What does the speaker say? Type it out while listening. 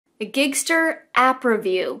the Giggster App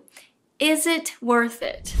review. Is it worth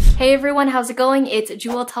it? Hey everyone, how's it going? It's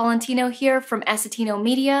Jewel Tolentino here from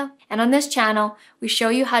Essetinomedia, and on this channel, we show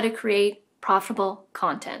you how to create profitable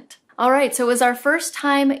content. Alright, so it was our first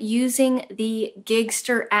time using the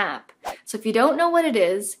Giggster app. So if you don't know what it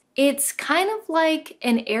is, it's kind of like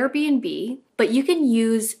an Airbnb, but you can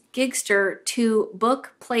use Giggster to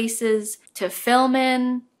book places to film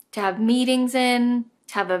in, to have meetings in,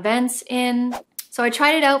 to have events in. So I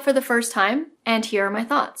tried it out for the first time, and here are my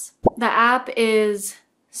thoughts. The app is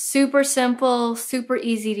super simple, super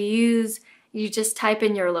easy to use. You just type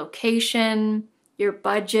in your location, your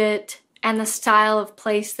budget, and the style of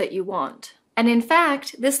place that you want. And in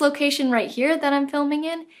fact, this location right here that I'm filming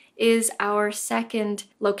in is our second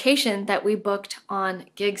location that we booked on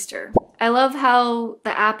Giggster. I love how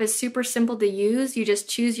the app is super simple to use. You just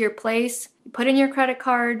choose your place, you put in your credit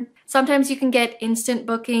card. Sometimes you can get instant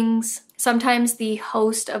bookings. Sometimes the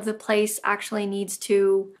host of the place actually needs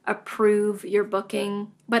to approve your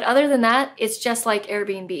booking. But other than that, it's just like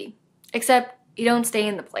Airbnb, except you don't stay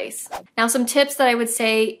in the place. Now, some tips that I would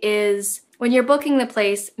say is when you're booking the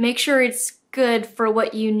place, make sure it's good for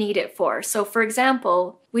what you need it for. So for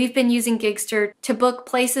example, we've been using Giggster to book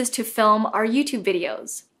places to film our YouTube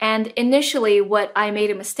videos. And initially what I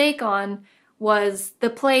made a mistake on was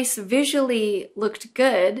the place visually looked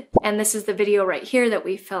good, and this is the video right here that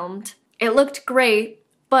we filmed. It looked great,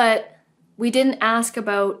 but we didn't ask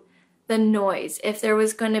about the noise, if there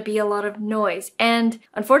was going to be a lot of noise. And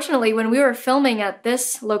unfortunately, when we were filming at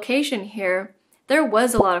this location here, there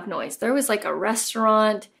was a lot of noise. There was like a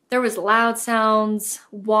restaurant, there was loud sounds,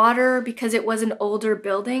 water, because it was an older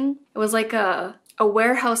building. It was like a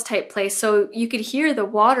warehouse type place, so you could hear the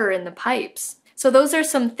water in the pipes. So those are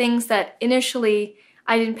some things that initially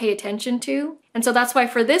I didn't pay attention to. And so that's why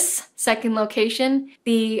for this second location,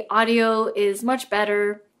 the audio is much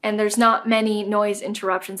better and there's not many noise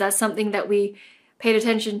interruptions. That's something that we paid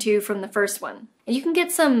attention to from the first one. And you can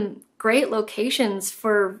get some great locations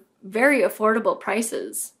for very affordable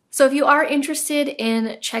prices. So if you are interested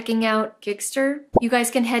in checking out Giggster, you guys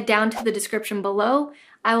can head down to the description below.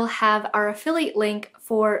 I will have our affiliate link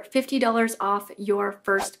for $50 off your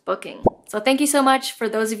first booking. So thank you so much for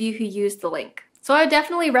those of you who used the link. So I would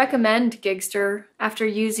definitely recommend Giggster after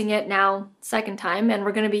using it now second time, and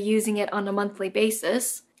we're going to be using it on a monthly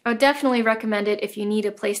basis. I would definitely recommend it if you need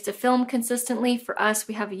a place to film consistently. For us,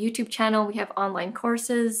 we have a YouTube channel, we have online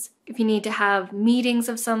courses. If you need to have meetings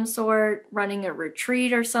of some sort, running a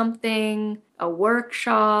retreat or something, a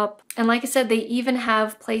workshop. And like I said, they even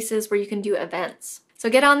have places where you can do events. So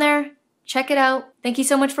get on there, check it out. Thank you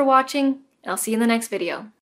so much for watching, and I'll see you in the next video.